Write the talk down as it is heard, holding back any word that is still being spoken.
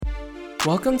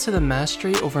Welcome to the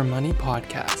Mastery Over Money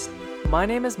podcast. My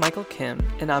name is Michael Kim,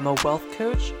 and I'm a wealth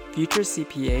coach, future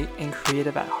CPA, and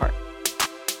creative at heart.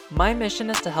 My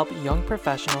mission is to help young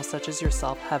professionals such as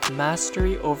yourself have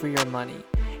mastery over your money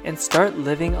and start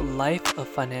living a life of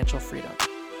financial freedom.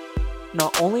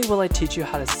 Not only will I teach you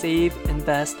how to save,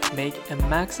 invest, make, and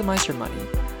maximize your money,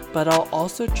 but I'll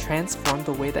also transform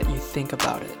the way that you think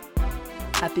about it.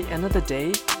 At the end of the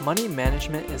day, money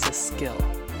management is a skill.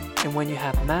 And when you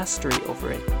have mastery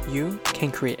over it, you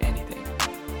can create anything.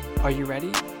 Are you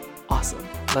ready? Awesome.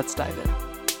 Let's dive in.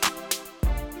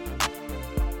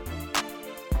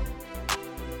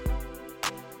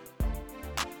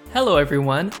 Hello,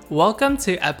 everyone. Welcome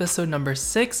to episode number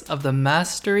 6 of the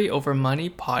Mastery Over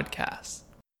Money podcast.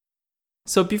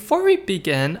 So before we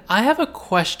begin, I have a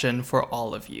question for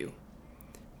all of you.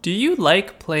 Do you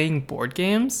like playing board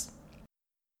games?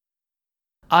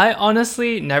 I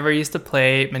honestly never used to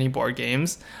play many board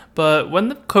games, but when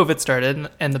the COVID started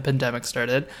and the pandemic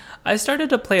started, I started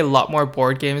to play a lot more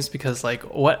board games because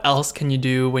what else can you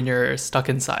do when you're stuck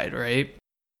inside, right?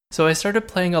 So I started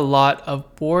playing a lot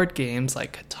of board games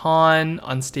like Catan,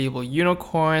 Unstable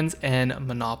Unicorns, and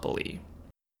Monopoly.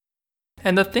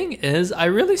 And the thing is, I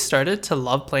really started to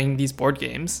love playing these board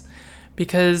games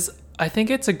because I think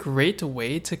it's a great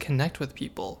way to connect with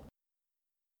people.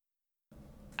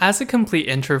 As a complete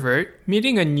introvert,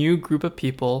 meeting a new group of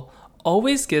people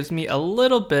always gives me a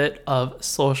little bit of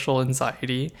social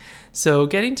anxiety, so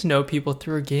getting to know people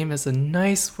through a game is a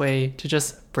nice way to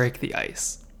just break the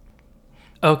ice.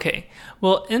 Okay,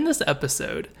 well, in this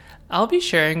episode, I'll be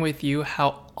sharing with you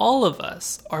how all of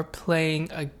us are playing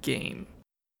a game.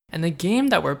 And the game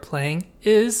that we're playing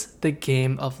is the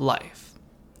game of life.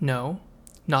 No,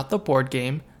 not the board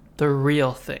game, the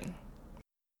real thing.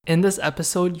 In this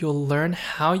episode, you'll learn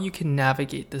how you can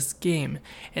navigate this game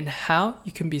and how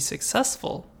you can be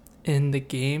successful in the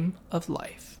game of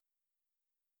life.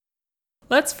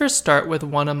 Let's first start with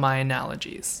one of my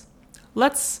analogies.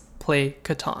 Let's play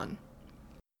Catan.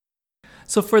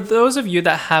 So for those of you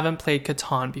that haven't played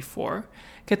Catan before,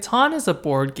 Catan is a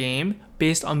board game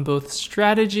based on both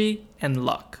strategy and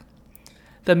luck.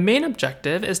 The main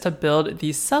objective is to build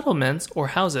these settlements or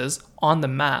houses on the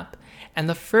map, and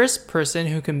the first person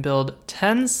who can build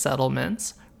 10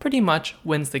 settlements pretty much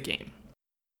wins the game.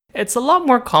 It's a lot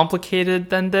more complicated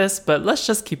than this, but let's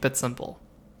just keep it simple.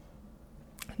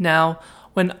 Now,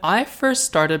 when I first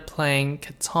started playing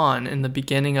Catan in the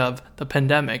beginning of the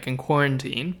pandemic and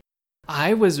quarantine,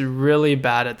 I was really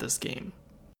bad at this game.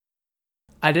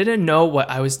 I didn't know what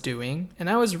I was doing, and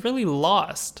I was really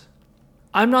lost.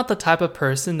 I'm not the type of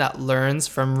person that learns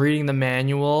from reading the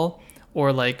manual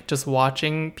or just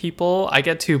watching people. I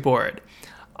get too bored.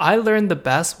 I learn the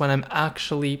best when I'm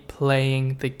actually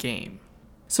playing the game.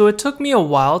 So it took me a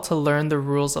while to learn the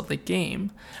rules of the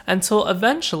game until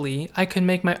eventually I could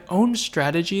make my own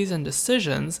strategies and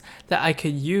decisions that I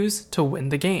could use to win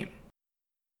the game.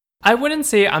 I wouldn't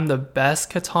say I'm the best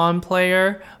Catan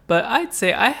player, but I'd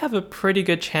say I have a pretty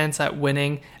good chance at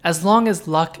winning as long as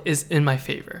luck is in my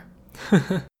favor.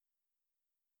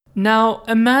 Now,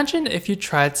 imagine if you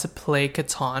tried to play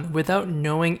Catan without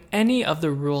knowing any of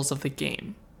the rules of the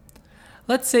game.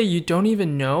 Let's say you don't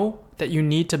even know that you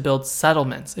need to build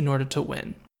settlements in order to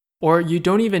win, or you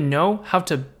don't even know how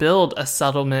to build a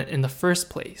settlement in the first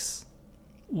place.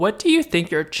 What do you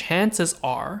think your chances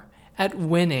are at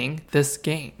winning this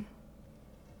game?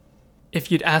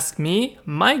 If you'd ask me,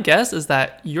 my guess is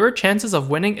that your chances of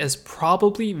winning is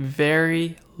probably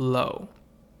very low.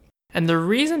 And the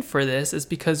reason for this is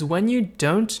because when you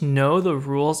don't know the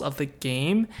rules of the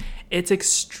game, it's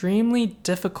extremely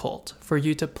difficult for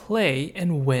you to play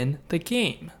and win the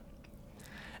game.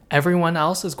 Everyone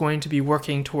else is going to be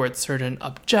working towards certain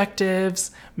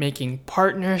objectives, making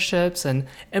partnerships, and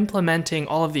implementing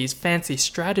all of these fancy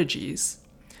strategies,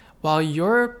 while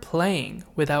you're playing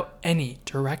without any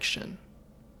direction.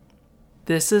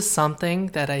 This is something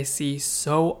that I see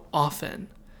so often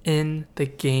in the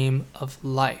game of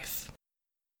life.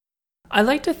 I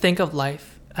like to think of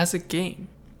life as a game,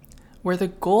 where the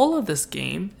goal of this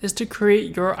game is to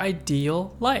create your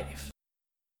ideal life.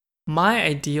 My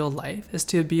ideal life is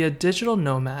to be a digital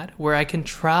nomad where I can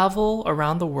travel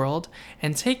around the world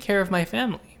and take care of my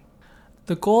family.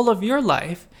 The goal of your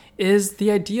life is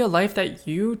the ideal life that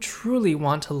you truly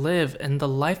want to live and the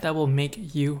life that will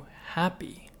make you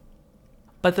happy.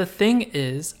 But the thing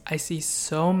is, I see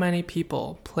so many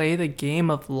people play the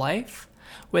game of life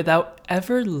without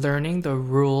ever learning the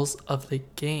rules of the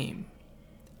game.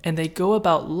 And they go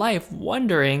about life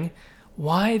wondering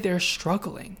why they're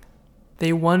struggling.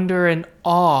 They wonder in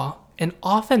awe and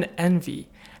often envy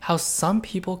how some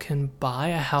people can buy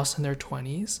a house in their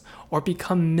 20s or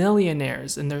become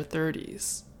millionaires in their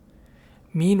 30s.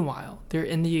 Meanwhile, they're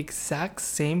in the exact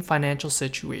same financial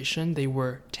situation they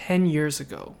were 10 years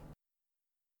ago.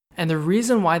 And the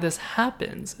reason why this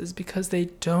happens is because they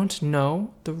don't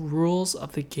know the rules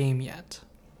of the game yet.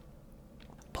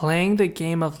 Playing the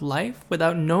game of life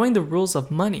without knowing the rules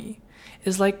of money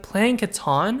is like playing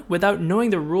Catan without knowing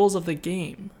the rules of the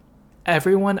game.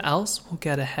 Everyone else will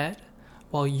get ahead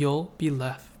while you'll be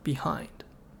left behind.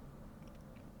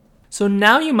 So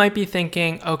now you might be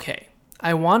thinking, okay,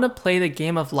 I want to play the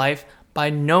game of life by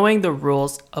knowing the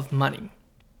rules of money.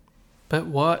 But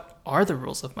what are the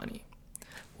rules of money?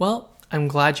 Well, I'm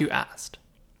glad you asked.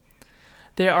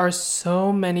 There are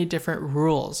so many different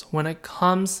rules when it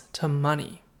comes to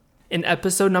money. In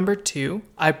episode number 2,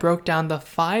 I broke down the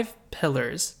 5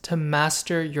 pillars to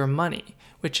master your money,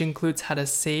 which includes how to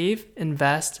save,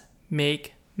 invest,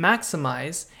 make,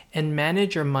 maximize, and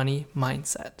manage your money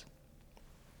mindset.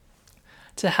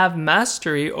 To have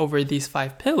mastery over these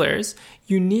 5 pillars,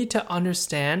 you need to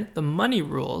understand the money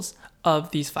rules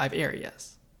of these 5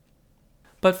 areas.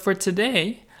 But for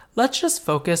today, let's just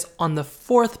focus on the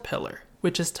 4th pillar,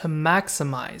 which is to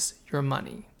maximize your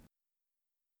money.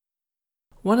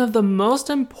 One of the most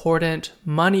important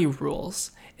money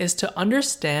rules is to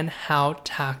understand how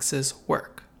taxes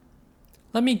work.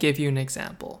 Let me give you an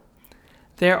example.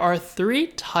 There are 3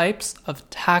 types of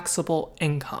taxable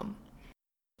income.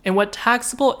 And what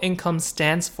taxable income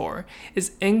stands for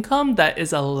is income that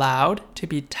is allowed to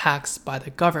be taxed by the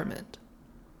government.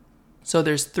 So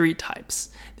there's 3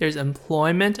 types. There's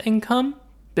employment income,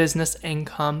 business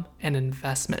income, and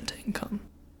investment income.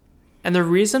 And the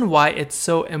reason why it's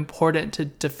so important to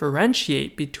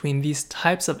differentiate between these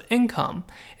types of income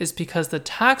is because the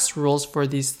tax rules for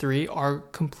these 3 are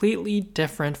completely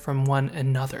different from one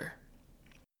another.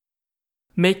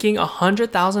 Making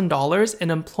 $100,000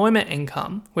 in employment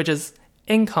income, which is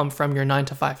income from your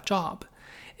 9-to-5 job,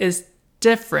 is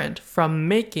different from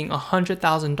making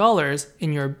 $100,000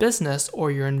 in your business or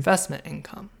your investment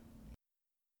income.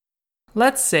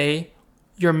 Let's say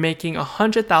you're making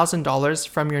 $100,000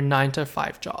 from your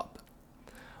 9-to-5 job.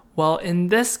 Well, in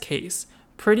this case,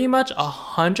 pretty much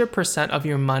 100% of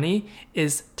your money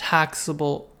is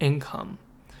taxable income.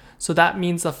 So that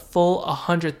means the full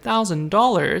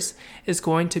 $100,000 is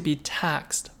going to be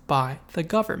taxed by the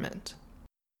government.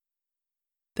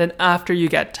 Then after you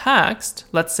get taxed,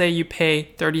 let's say you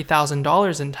pay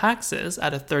 $30,000 in taxes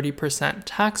at a 30%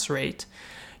 tax rate,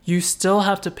 you still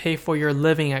have to pay for your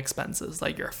living expenses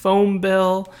like your phone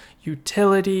bill,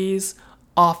 utilities,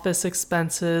 office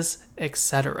expenses,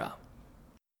 etc.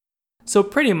 So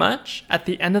pretty much, at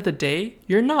the end of the day,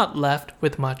 you're not left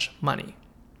with much money.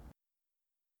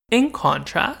 In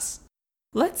contrast,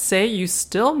 let's say you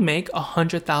still make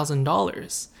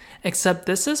 $100,000, except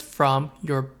this is from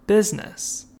your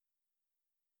business.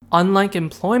 Unlike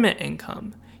employment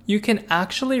income, you can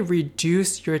actually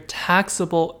reduce your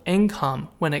taxable income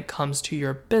when it comes to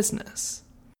your business.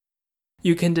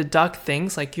 You can deduct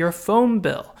things like your phone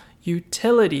bill,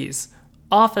 utilities,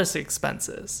 office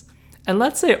expenses, and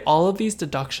let's say all of these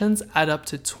deductions add up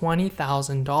to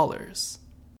 $20,000.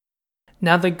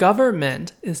 Now, the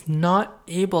government is not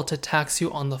able to tax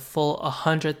you on the full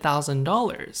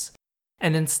 $100,000,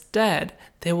 and instead,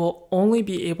 they will only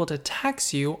be able to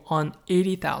tax you on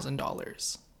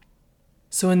 $80,000.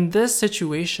 So in this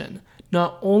situation,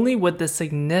 not only would this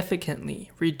significantly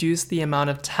reduce the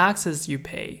amount of taxes you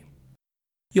pay,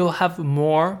 you'll have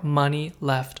more money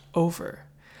left over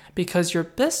because your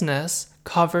business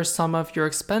covers some of your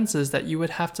expenses that you would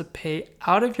have to pay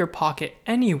out of your pocket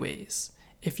anyways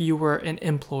if you were an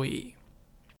employee.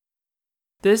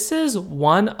 This is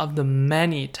one of the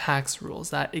many tax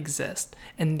rules that exist,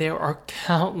 and there are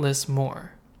countless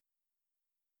more.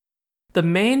 The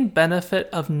main benefit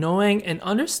of knowing and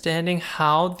understanding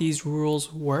how these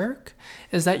rules work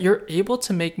is that you're able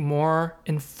to make more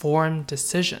informed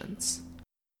decisions.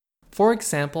 For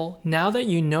example, now that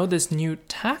you know this new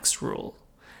tax rule,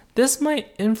 this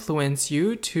might influence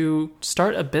you to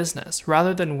start a business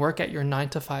rather than work at your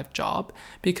 9-to-5 job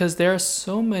because there are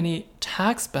so many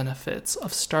tax benefits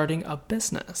of starting a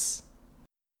business.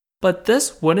 But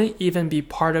this wouldn't even be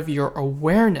part of your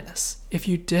awareness if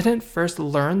you didn't first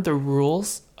learn the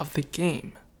rules of the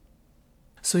game.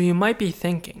 So you might be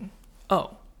thinking,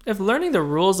 oh, if learning the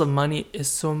rules of money is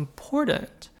so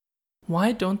important,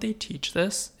 why don't they teach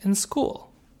this in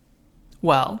school?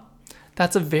 Well,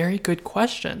 that's a very good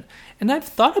question, and I've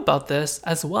thought about this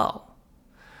as well.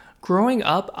 Growing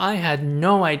up, I had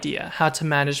no idea how to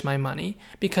manage my money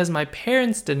because my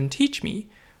parents didn't teach me,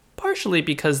 partially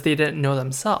because they didn't know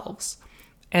themselves,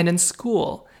 And in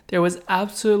school, there was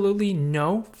absolutely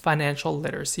no financial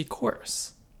literacy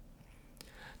course.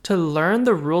 To learn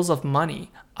the rules of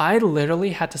money, I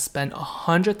literally had to spend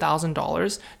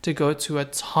 $100,000 to go to a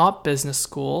top business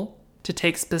school to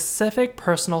take specific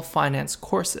personal finance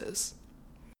courses.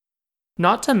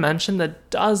 Not to mention the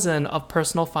dozen of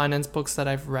personal finance books that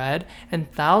I've read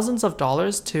and thousands of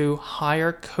dollars to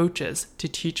hire coaches to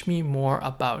teach me more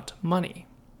about money.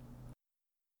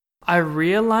 I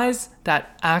realized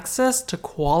that access to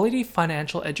quality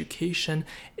financial education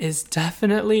is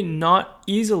definitely not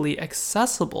easily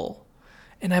accessible,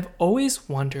 and I've always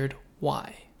wondered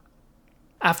why.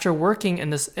 After working in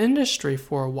this industry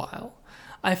for a while,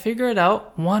 I figured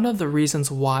out one of the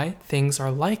reasons why things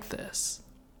are like this.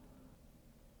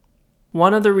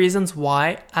 One of the reasons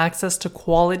why access to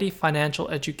quality financial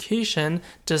education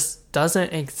just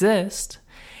doesn't exist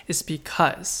is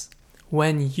because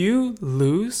when you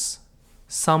lose,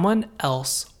 someone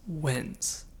else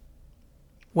wins.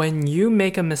 When you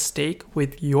make a mistake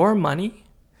with your money,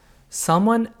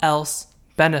 someone else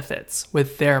benefits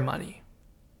with their money.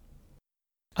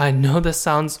 I know this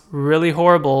sounds really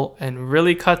horrible and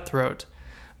really cutthroat,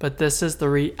 but this is the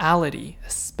reality,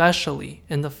 especially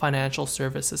in the financial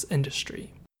services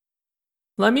industry.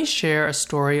 Let me share a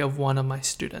story of one of my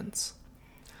students.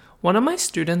 One of my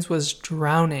students was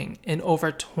drowning in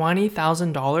over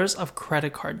 $20,000 of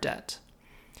credit card debt.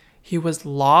 He was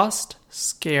lost,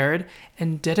 scared,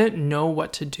 and didn't know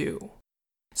what to do.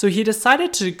 So he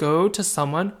decided to go to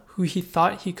someone who he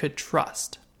thought he could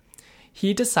trust.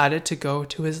 He decided to go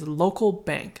to his local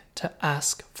bank to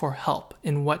ask for help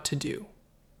in what to do.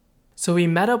 So he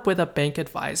met up with a bank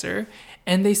advisor,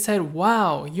 and they said,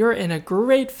 "Wow, you're in a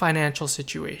great financial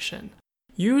situation.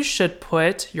 You should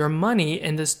put your money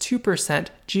in this 2%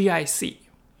 GIC.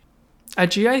 A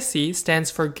GIC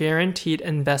stands for Guaranteed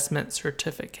Investment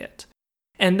Certificate.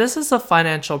 And this is a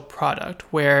financial product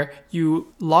where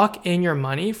you lock in your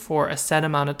money for a set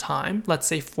amount of time, let's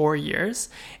say 4 years,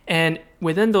 and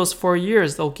within those 4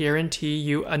 years, they'll guarantee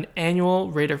you an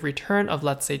annual rate of return of,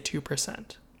 let's say,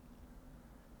 2%.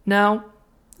 Now,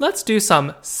 let's do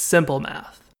some simple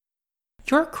math.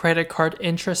 Your credit card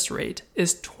interest rate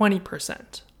is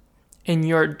 20%, and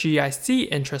your GIC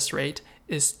interest rate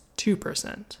is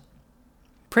 2%.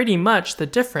 Pretty much the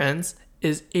difference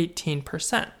is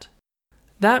 18%.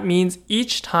 That means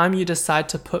each time you decide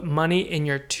to put money in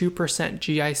your 2%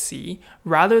 GIC,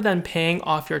 rather than paying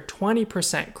off your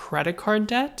 20% credit card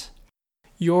debt,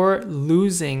 you're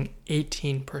losing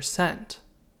 18%.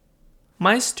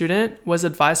 My student was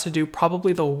advised to do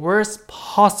probably the worst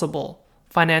possible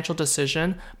financial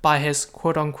decision by his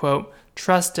quote-unquote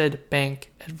trusted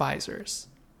bank advisors.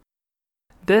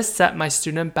 This set my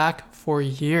student back for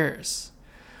years.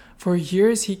 For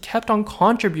years, he kept on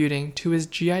contributing to his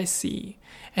GIC,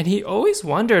 and he always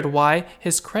wondered why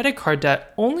his credit card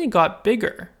debt only got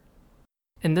bigger.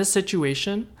 In this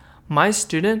situation, my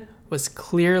student was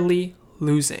clearly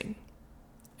losing.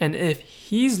 And if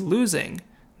he's losing,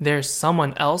 there's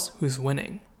someone else who's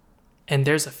winning. And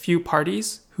there's a few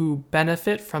parties who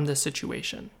benefit from this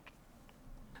situation.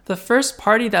 The first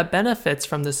party that benefits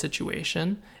from this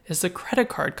situation is the credit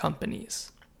card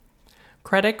companies.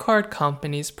 Credit card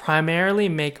companies primarily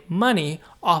make money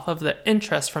off of the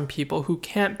interest from people who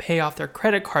can't pay off their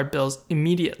credit card bills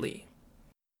immediately.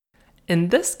 In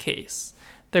this case,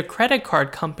 the credit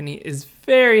card company is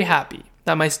very happy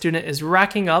that my student is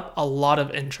racking up a lot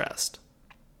of interest.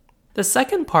 The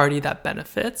second party that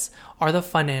benefits are the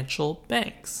financial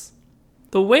banks.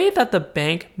 The way that the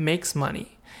bank makes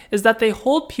money is that they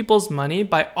hold people's money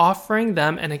by offering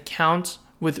them an account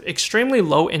with extremely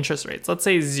low interest rates, let's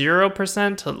say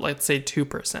 0% to let's say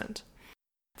 2%.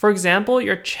 For example,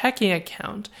 your checking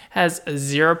account has a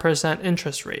 0%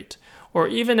 interest rate, or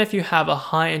even if you have a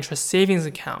high interest savings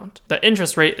account, the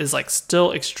interest rate is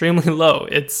still extremely low.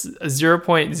 It's a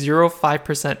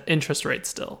 0.05% interest rate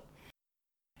still.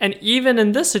 And even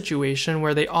in this situation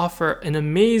where they offer an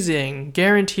amazing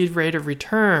guaranteed rate of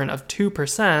return of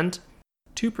 2%,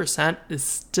 2% is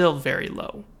still very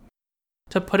low.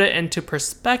 To put it into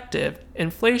perspective,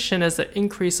 inflation is the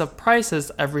increase of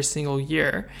prices every single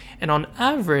year, and on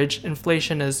average,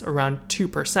 inflation is around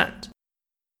 2%.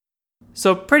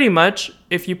 So pretty much,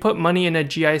 if you put money in a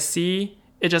GIC,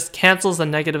 it just cancels the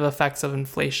negative effects of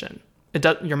inflation.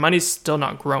 Your money's still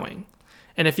not growing.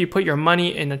 And if you put your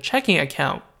money in a checking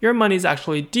account, your money's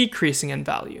actually decreasing in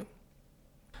value.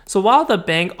 So while the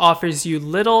bank offers you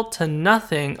little to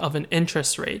nothing of an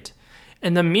interest rate,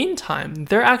 in the meantime,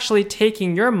 they're actually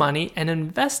taking your money and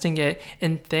investing it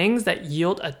in things that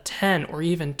yield a 10 or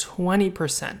even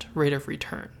 20% rate of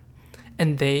return.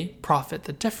 And they profit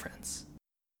the difference.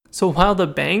 So while the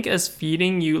bank is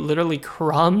feeding you literally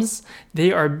crumbs,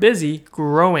 they are busy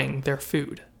growing their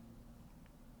food.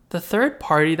 The third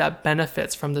party that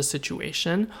benefits from the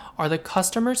situation are the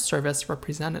customer service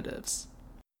representatives.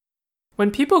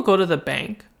 When people go to the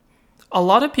bank, a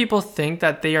lot of people think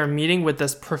that they are meeting with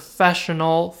this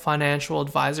professional financial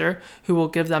advisor who will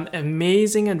give them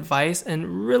amazing advice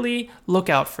and really look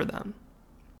out for them.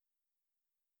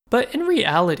 But in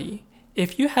reality,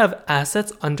 if you have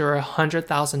assets under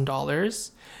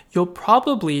 $100,000, you'll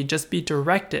probably just be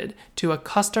directed to a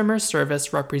customer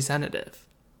service representative.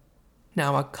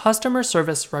 Now, a customer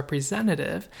service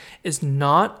representative is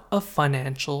not a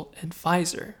financial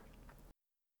advisor.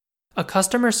 A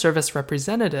customer service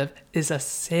representative is a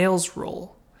sales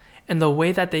role, and the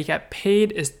way that they get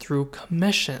paid is through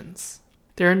commissions.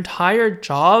 Their entire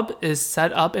job is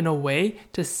set up in a way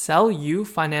to sell you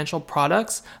financial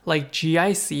products like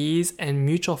GICs and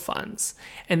mutual funds,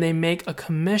 and they make a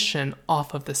commission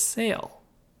off of the sale.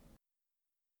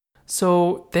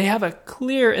 So they have a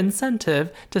clear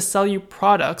incentive to sell you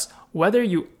products whether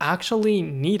you actually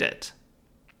need it.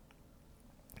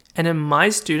 And in my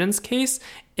student's case,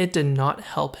 it did not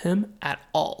help him at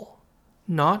all.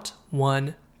 Not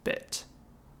one bit.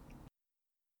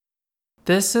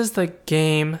 This is the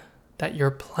game that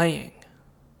you're playing.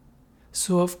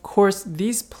 So of course,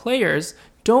 these players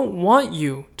don't want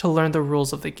you to learn the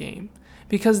rules of the game,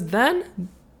 because then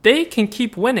they can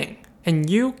keep winning and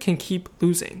you can keep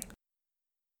losing.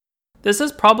 This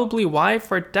is probably why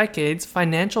for decades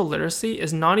financial literacy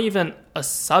is not even a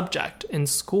subject in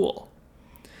school.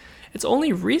 It's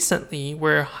only recently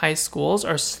where high schools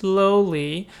are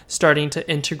slowly starting to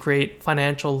integrate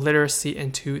financial literacy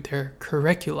into their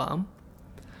curriculum.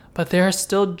 But there are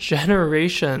still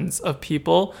generations of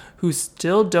people who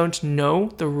still don't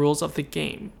know the rules of the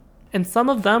game, and some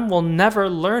of them will never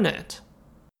learn it.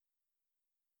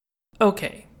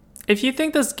 Okay, if you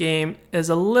think this game is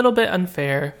a little bit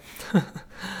unfair,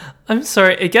 I'm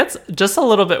sorry, it gets just a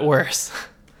little bit worse.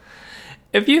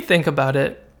 If you think about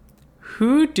it,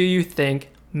 who do you think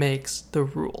makes the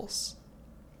rules?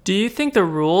 Do you think the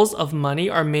rules of money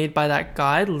are made by that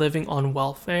guy living on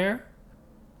welfare?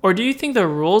 Or do you think the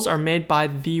rules are made by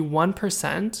the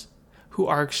 1% who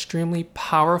are extremely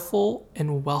powerful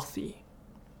and wealthy?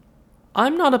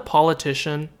 I'm not a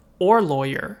politician or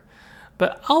lawyer,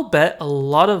 but I'll bet a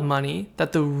lot of money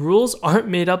that the rules aren't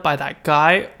made up by that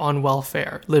guy on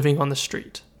welfare living on the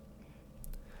street.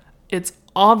 It's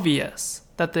obvious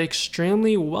that the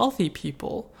extremely wealthy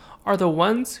people are the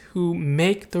ones who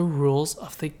make the rules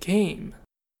of the game.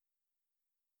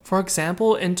 For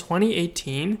example, in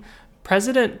 2018,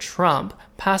 President Trump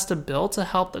passed a bill to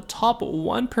help the top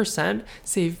 1%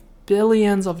 save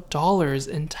billions of dollars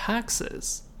in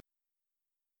taxes.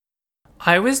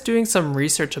 I was doing some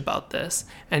research about this,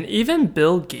 and even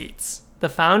Bill Gates, the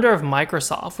founder of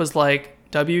Microsoft, was like,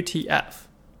 WTF,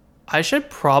 I should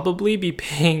probably be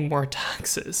paying more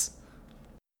taxes.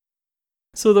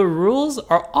 So the rules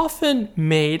are often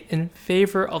made in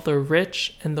favor of the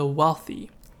rich and the wealthy.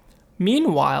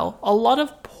 Meanwhile, a lot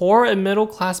of poor and middle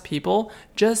class people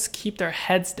just keep their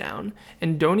heads down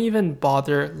and don't even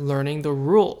bother learning the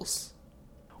rules.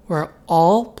 We're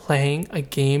all playing a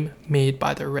game made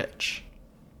by the rich.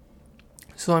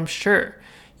 So I'm sure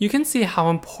you can see how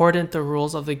important the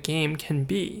rules of the game can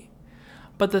be.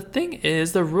 But the thing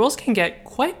is, the rules can get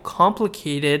quite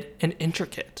complicated and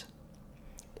intricate.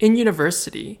 In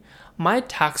university, my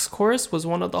tax course was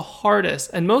one of the hardest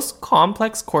and most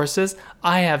complex courses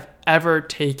I have ever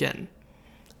taken.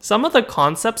 Some of the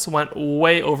concepts went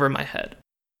way over my head.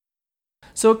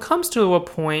 So it comes to a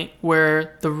point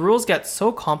where the rules get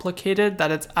so complicated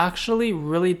that it's actually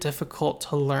really difficult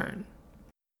to learn.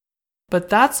 But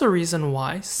that's the reason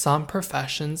why some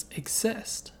professions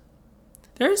exist.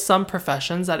 There are some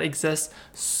professions that exist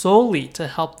solely to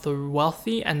help the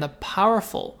wealthy and the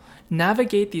powerful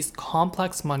navigate these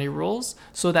complex money rules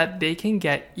so that they can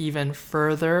get even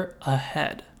further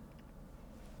ahead.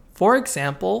 For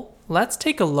example, let's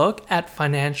take a look at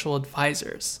financial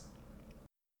advisors.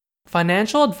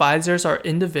 Financial advisors are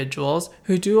individuals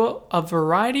who do a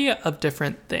variety of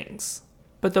different things,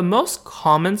 but the most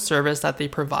common service that they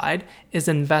provide is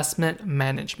investment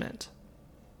management.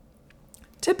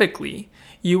 Typically,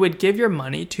 you would give your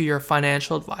money to your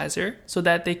financial advisor so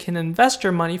that they can invest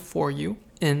your money for you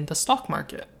in the stock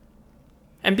market.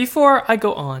 And before I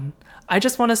go on, I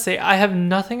just want to say I have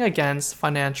nothing against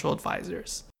financial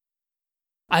advisors.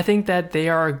 I think that they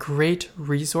are a great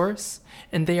resource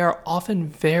and they are often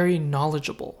very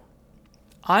knowledgeable.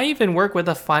 I even work with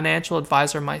a financial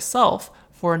advisor myself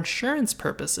for insurance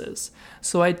purposes,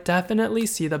 so I definitely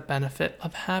see the benefit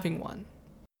of having one.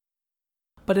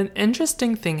 But an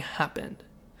interesting thing happened.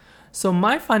 So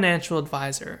my financial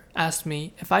advisor asked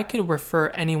me if I could refer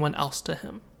anyone else to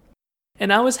him.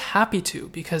 And I was happy to,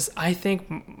 because I think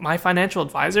my financial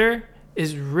advisor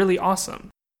is really awesome.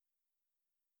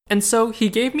 And so he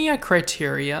gave me a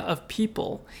criteria of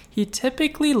people he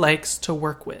typically likes to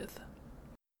work with.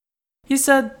 He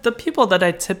said the people that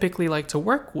I typically like to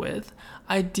work with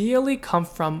ideally come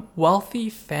from wealthy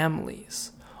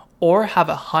families, or have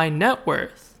a high net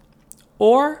worth,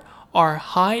 or are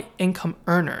high income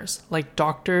earners like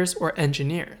doctors or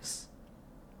engineers.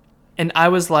 And I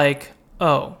was like,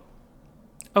 oh,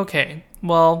 okay,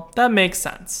 well, that makes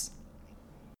sense.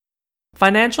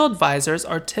 Financial advisors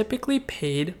are typically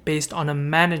paid based on a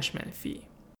management fee.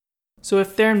 So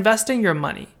if they're investing your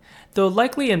money, they'll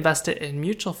likely invest it in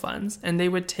mutual funds, and they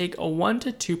would take a 1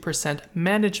 to 2%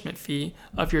 management fee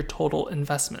of your total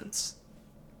investments.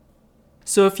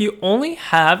 So if you only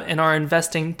have and are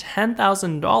investing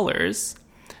 $10,000,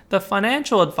 the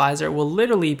financial advisor will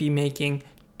literally be making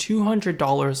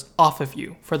 $200 off of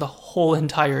you for the whole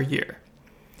entire year.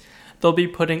 They'll be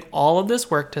putting all of this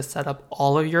work to set up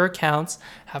all of your accounts,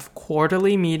 have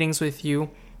quarterly meetings with you,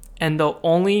 and they'll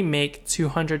only make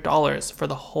 $200 for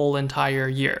the whole entire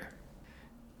year.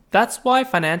 That's why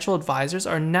financial advisors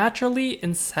are naturally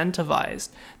incentivized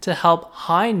to help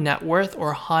high net worth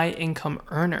or high income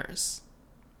earners.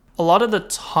 A lot of the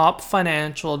top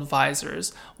financial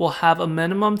advisors will have a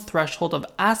minimum threshold of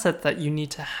assets that you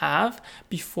need to have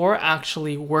before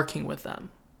actually working with them.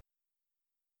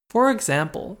 For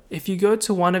example, if you go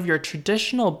to one of your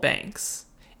traditional banks,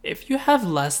 if you have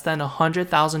less than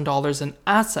 $100,000 in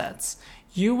assets,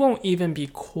 you won't even be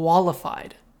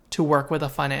qualified to work with a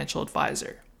financial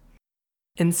advisor.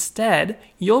 Instead,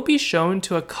 you'll be shown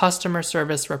to a customer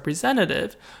service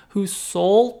representative whose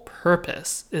sole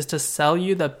purpose is to sell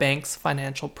you the bank's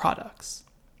financial products.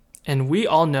 And we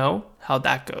all know how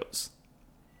that goes.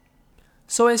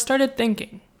 So I started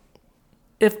thinking,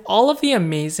 if all of the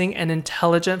amazing and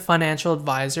intelligent financial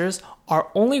advisors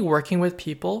are only working with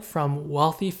people from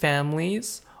wealthy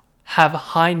families, have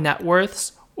high net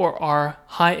worths, or are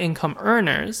high income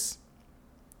earners,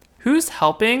 who's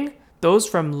helping those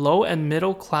from low and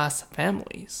middle class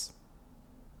families?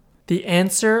 The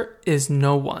answer is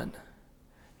no one.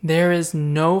 There is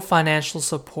no financial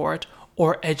support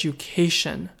or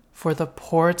education for the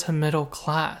poor to middle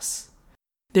class.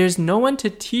 There's no one to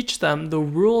teach them the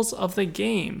rules of the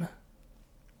game.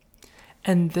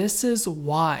 And this is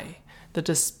why the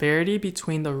disparity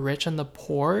between the rich and the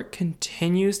poor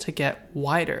continues to get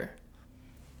wider.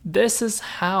 This is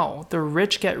how the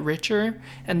rich get richer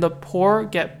and the poor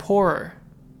get poorer.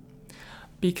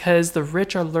 Because the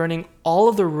rich are learning all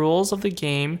of the rules of the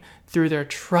game through their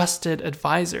trusted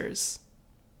advisors.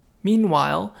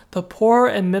 Meanwhile, the poor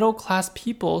and middle class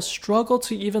people struggle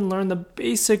to even learn the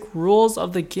basic rules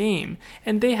of the game,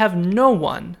 and they have no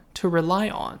one to rely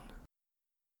on.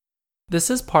 This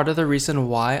is part of the reason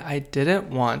why I didn't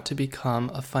want to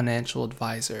become a financial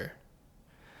advisor.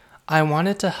 I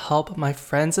wanted to help my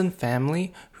friends and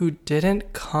family who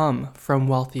didn't come from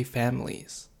wealthy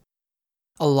families.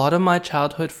 A lot of my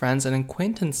childhood friends and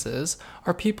acquaintances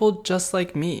are people just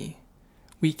like me.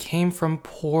 We came from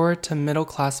poor to middle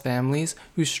class families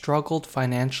who struggled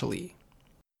financially.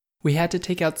 We had to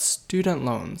take out student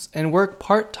loans and work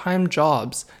part-time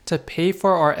jobs to pay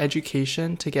for our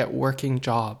education to get working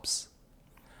jobs.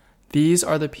 These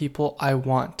are the people I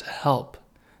want to help.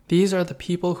 These are the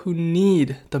people who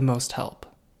need the most help.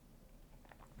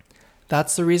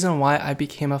 That's the reason why I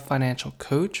became a financial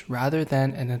coach rather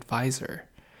than an advisor.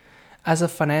 As a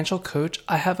financial coach,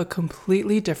 I have a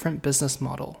completely different business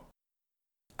model.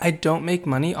 I don't make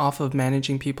money off of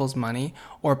managing people's money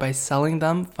or by selling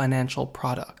them financial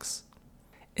products.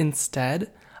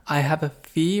 Instead, I have a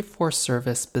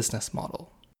fee-for-service business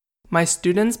model. My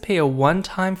students pay a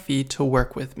one-time fee to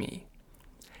work with me.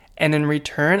 And in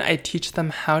return, I teach them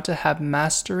how to have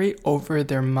mastery over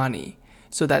their money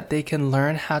so that they can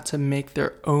learn how to make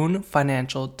their own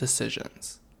financial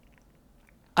decisions.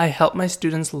 I help my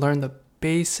students learn the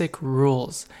basic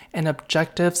rules and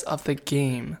objectives of the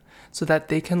game so that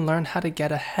they can learn how to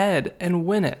get ahead and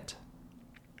win it.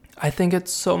 I think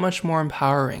it's so much more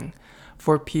empowering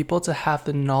for people to have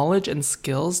the knowledge and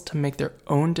skills to make their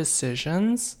own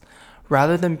decisions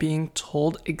rather than being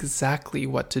told exactly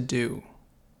what to do.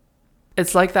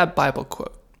 It's like that Bible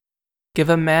quote, "Give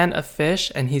a man a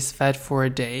fish and he's fed for a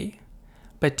day,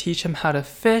 but teach him how to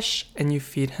fish and you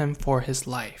feed him for his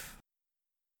life."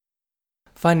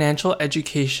 Financial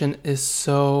education is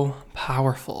so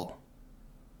powerful.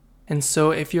 And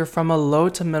so if you're from a low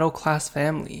to middle class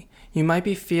family, you might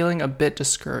be feeling a bit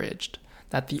discouraged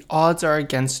that the odds are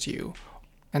against you,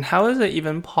 and how is it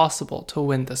even possible to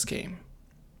win this game?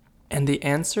 And the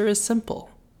answer is simple.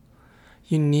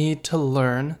 You need to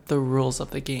learn the rules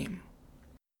of the game.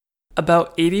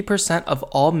 About 80% of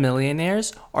all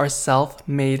millionaires are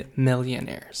self-made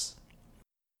millionaires.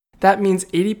 That means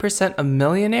 80% of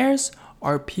millionaires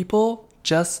are people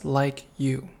just like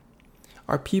you,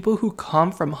 are people who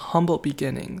come from humble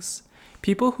beginnings,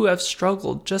 people who have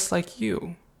struggled just like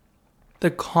you.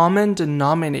 The common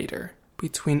denominator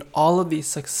between all of these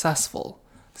successful,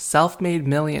 self-made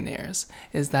millionaires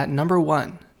is that number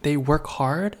one, they work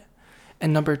hard,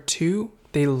 and number two,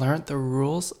 they learned the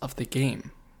rules of the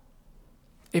game.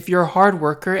 If you're a hard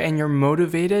worker and you're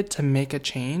motivated to make a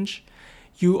change,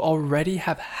 you already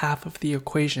have half of the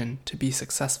equation to be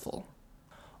successful.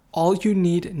 All you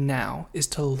need now is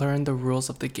to learn the rules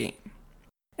of the game.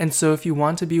 And so if you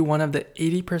want to be one of the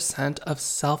 80% of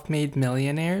self-made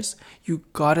millionaires, you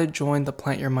gotta join the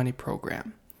Plant Your Money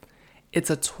program. It's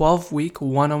a 12-week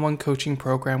one-on-one coaching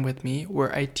program with me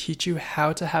where I teach you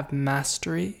how to have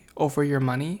mastery over your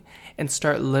money and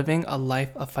start living a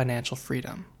life of financial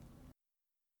freedom.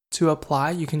 To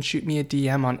apply, you can shoot me a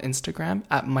DM on Instagram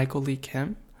at Michael Lee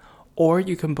Kim, or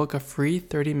you can book a free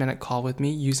 30-minute call with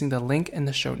me using the link in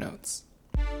the show notes.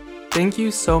 Thank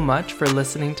you so much for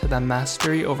listening to the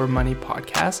Mastery Over Money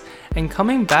podcast and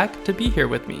coming back to be here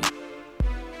with me.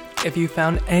 If you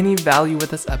found any value with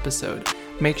this episode,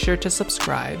 make sure to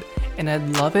subscribe, and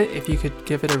I'd love it if you could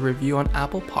give it a review on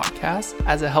Apple Podcasts,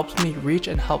 as it helps me reach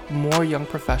and help more young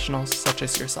professionals such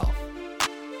as yourself.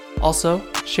 Also,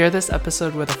 share this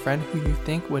episode with a friend who you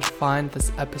think would find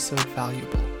this episode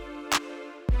valuable.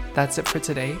 That's it for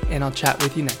today, and I'll chat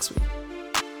with you next week.